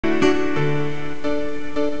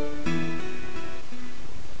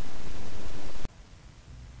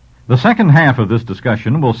The second half of this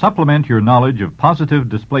discussion will supplement your knowledge of positive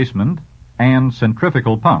displacement and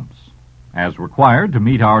centrifugal pumps, as required to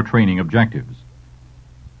meet our training objectives.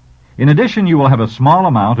 In addition, you will have a small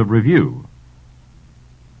amount of review.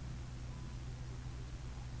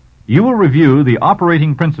 You will review the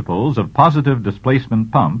operating principles of positive displacement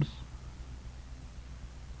pumps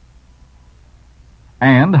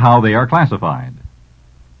and how they are classified.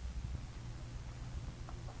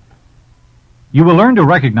 You will learn to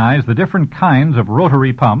recognize the different kinds of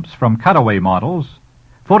rotary pumps from cutaway models,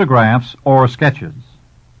 photographs, or sketches,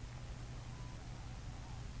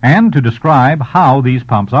 and to describe how these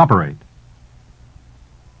pumps operate.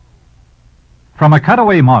 From a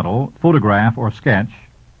cutaway model, photograph, or sketch,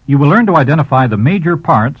 you will learn to identify the major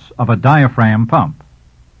parts of a diaphragm pump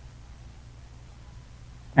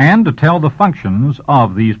and to tell the functions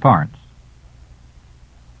of these parts.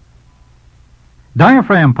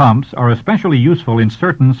 Diaphragm pumps are especially useful in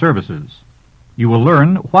certain services. You will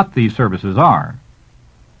learn what these services are.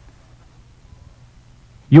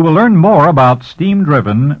 You will learn more about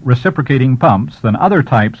steam-driven reciprocating pumps than other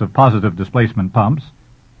types of positive displacement pumps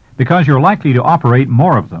because you're likely to operate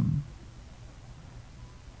more of them.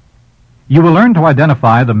 You will learn to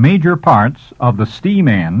identify the major parts of the steam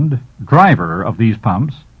end, driver of these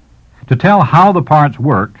pumps, to tell how the parts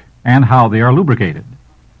work and how they are lubricated.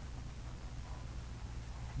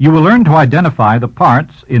 You will learn to identify the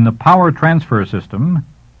parts in the power transfer system,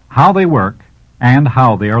 how they work, and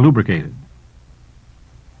how they are lubricated.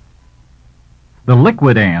 The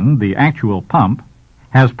liquid end, the actual pump,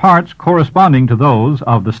 has parts corresponding to those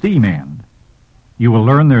of the steam end. You will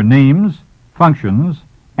learn their names, functions,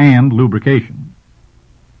 and lubrication.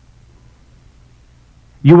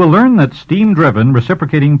 You will learn that steam-driven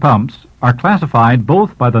reciprocating pumps are classified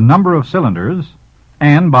both by the number of cylinders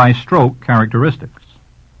and by stroke characteristics.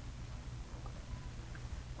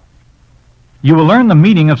 You will learn the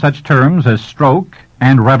meaning of such terms as stroke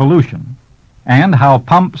and revolution, and how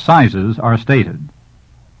pump sizes are stated.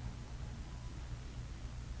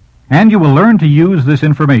 And you will learn to use this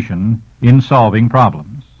information in solving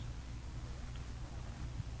problems.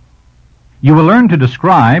 You will learn to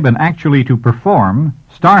describe and actually to perform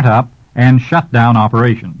start-up and shut-down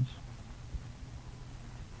operations.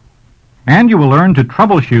 And you will learn to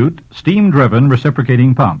troubleshoot steam-driven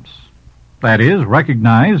reciprocating pumps. That is,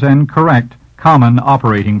 recognize and correct common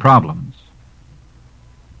operating problems.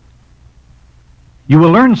 You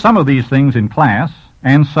will learn some of these things in class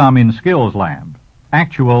and some in Skills Lab,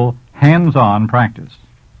 actual hands-on practice.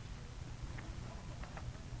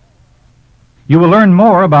 You will learn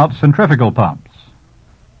more about centrifugal pumps.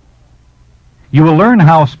 You will learn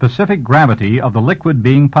how specific gravity of the liquid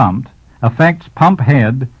being pumped affects pump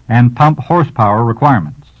head and pump horsepower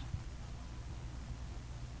requirements.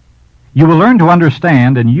 You will learn to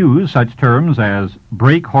understand and use such terms as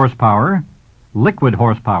brake horsepower, liquid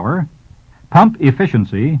horsepower, pump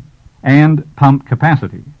efficiency, and pump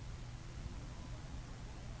capacity.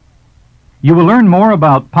 You will learn more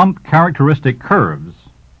about pump characteristic curves,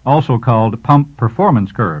 also called pump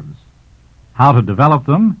performance curves, how to develop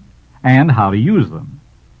them, and how to use them.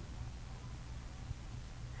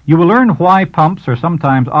 You will learn why pumps are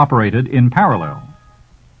sometimes operated in parallel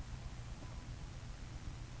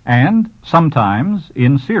and sometimes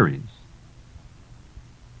in series.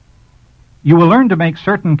 You will learn to make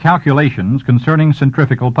certain calculations concerning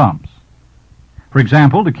centrifugal pumps. For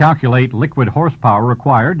example, to calculate liquid horsepower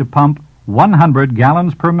required to pump 100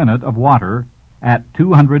 gallons per minute of water at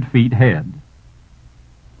 200 feet head.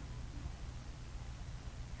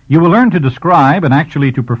 You will learn to describe and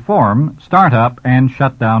actually to perform start-up and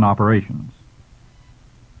shut-down operations.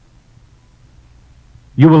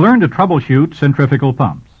 You will learn to troubleshoot centrifugal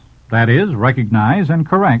pumps. That is, recognize and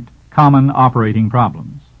correct common operating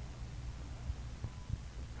problems.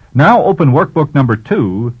 Now open workbook number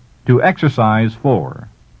 2 to exercise 4.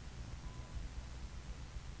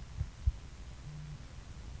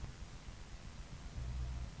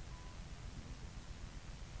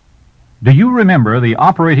 Do you remember the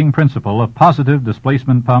operating principle of positive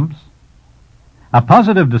displacement pumps? A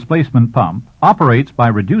positive displacement pump operates by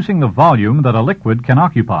reducing the volume that a liquid can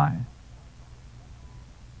occupy.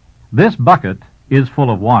 This bucket is full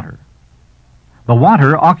of water. The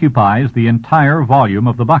water occupies the entire volume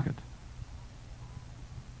of the bucket.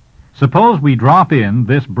 Suppose we drop in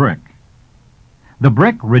this brick. The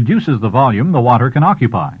brick reduces the volume the water can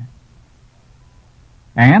occupy,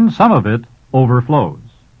 and some of it overflows.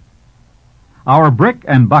 Our brick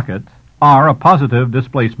and bucket are a positive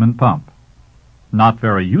displacement pump. Not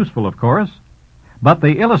very useful, of course, but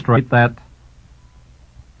they illustrate that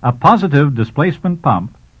a positive displacement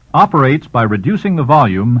pump operates by reducing the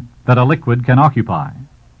volume that a liquid can occupy.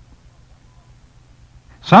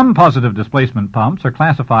 Some positive displacement pumps are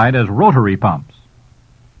classified as rotary pumps.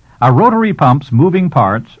 A rotary pump's moving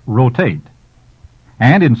parts rotate,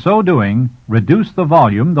 and in so doing, reduce the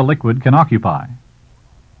volume the liquid can occupy.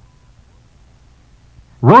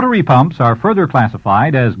 Rotary pumps are further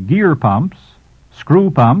classified as gear pumps,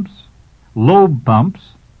 screw pumps, lobe pumps,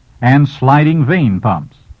 and sliding vane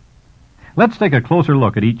pumps. Let's take a closer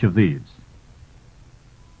look at each of these.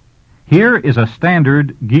 Here is a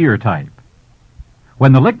standard gear type.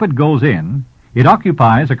 When the liquid goes in, it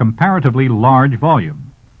occupies a comparatively large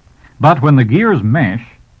volume. But when the gears mesh,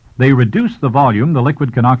 they reduce the volume the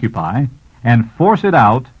liquid can occupy and force it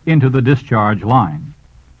out into the discharge line.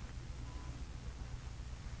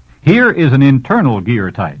 Here is an internal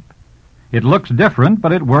gear type. It looks different,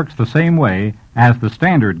 but it works the same way as the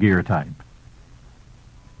standard gear type.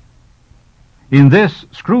 In this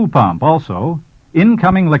screw pump also,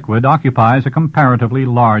 incoming liquid occupies a comparatively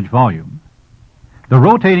large volume. The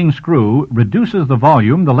rotating screw reduces the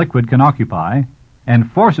volume the liquid can occupy and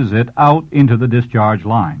forces it out into the discharge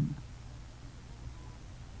line.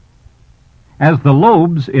 As the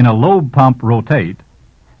lobes in a lobe pump rotate,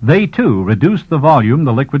 they too reduce the volume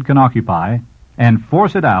the liquid can occupy and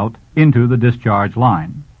force it out into the discharge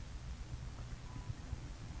line.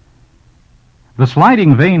 The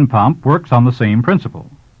sliding vane pump works on the same principle.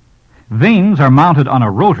 Vanes are mounted on a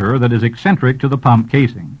rotor that is eccentric to the pump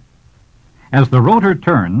casing. As the rotor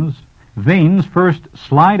turns, vanes first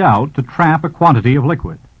slide out to trap a quantity of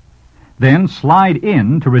liquid, then slide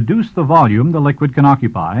in to reduce the volume the liquid can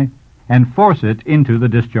occupy and force it into the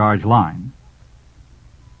discharge line.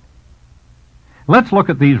 Let's look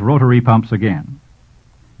at these rotary pumps again.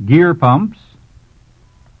 Gear pumps,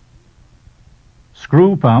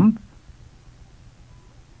 screw pump,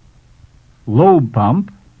 lobe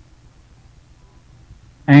pump,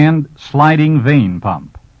 and sliding vane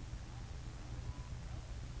pump.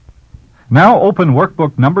 Now open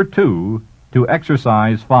workbook number 2 to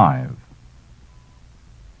exercise 5.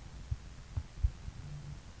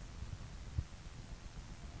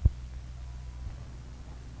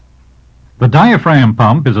 The diaphragm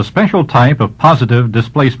pump is a special type of positive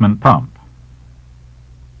displacement pump.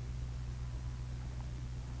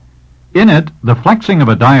 In it, the flexing of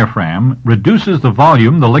a diaphragm reduces the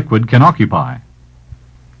volume the liquid can occupy.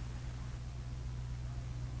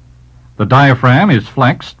 The diaphragm is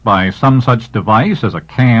flexed by some such device as a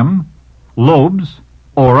cam, lobes,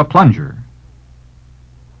 or a plunger.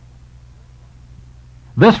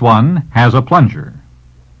 This one has a plunger.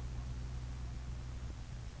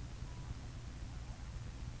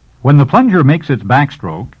 When the plunger makes its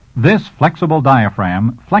backstroke, this flexible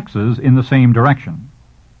diaphragm flexes in the same direction,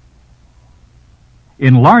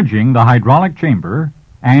 enlarging the hydraulic chamber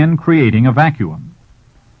and creating a vacuum.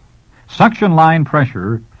 Suction line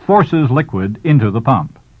pressure forces liquid into the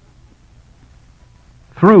pump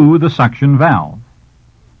through the suction valve.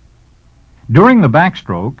 During the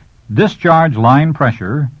backstroke, discharge line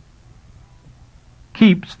pressure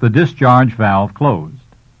keeps the discharge valve closed.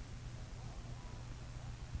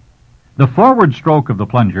 The forward stroke of the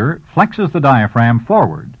plunger flexes the diaphragm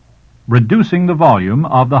forward, reducing the volume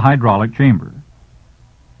of the hydraulic chamber.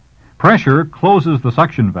 Pressure closes the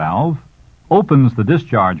suction valve, opens the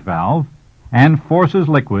discharge valve, and forces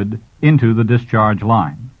liquid into the discharge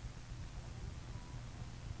line.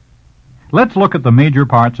 Let's look at the major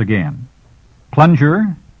parts again.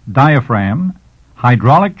 Plunger, diaphragm,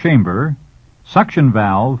 hydraulic chamber, suction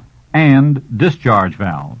valve, and discharge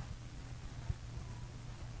valve.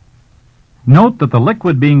 Note that the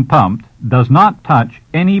liquid being pumped does not touch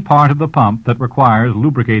any part of the pump that requires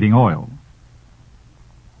lubricating oil.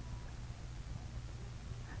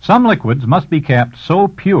 Some liquids must be kept so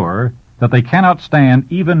pure that they cannot stand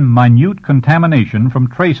even minute contamination from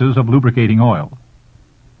traces of lubricating oil.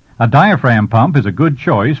 A diaphragm pump is a good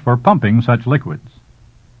choice for pumping such liquids.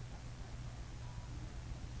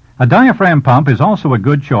 A diaphragm pump is also a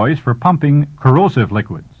good choice for pumping corrosive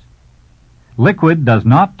liquids. Liquid does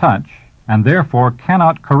not touch and therefore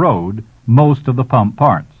cannot corrode most of the pump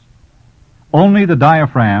parts. Only the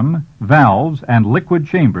diaphragm, valves, and liquid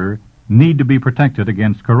chamber need to be protected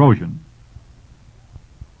against corrosion.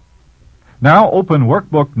 Now open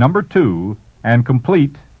workbook number 2 and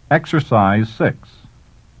complete exercise 6.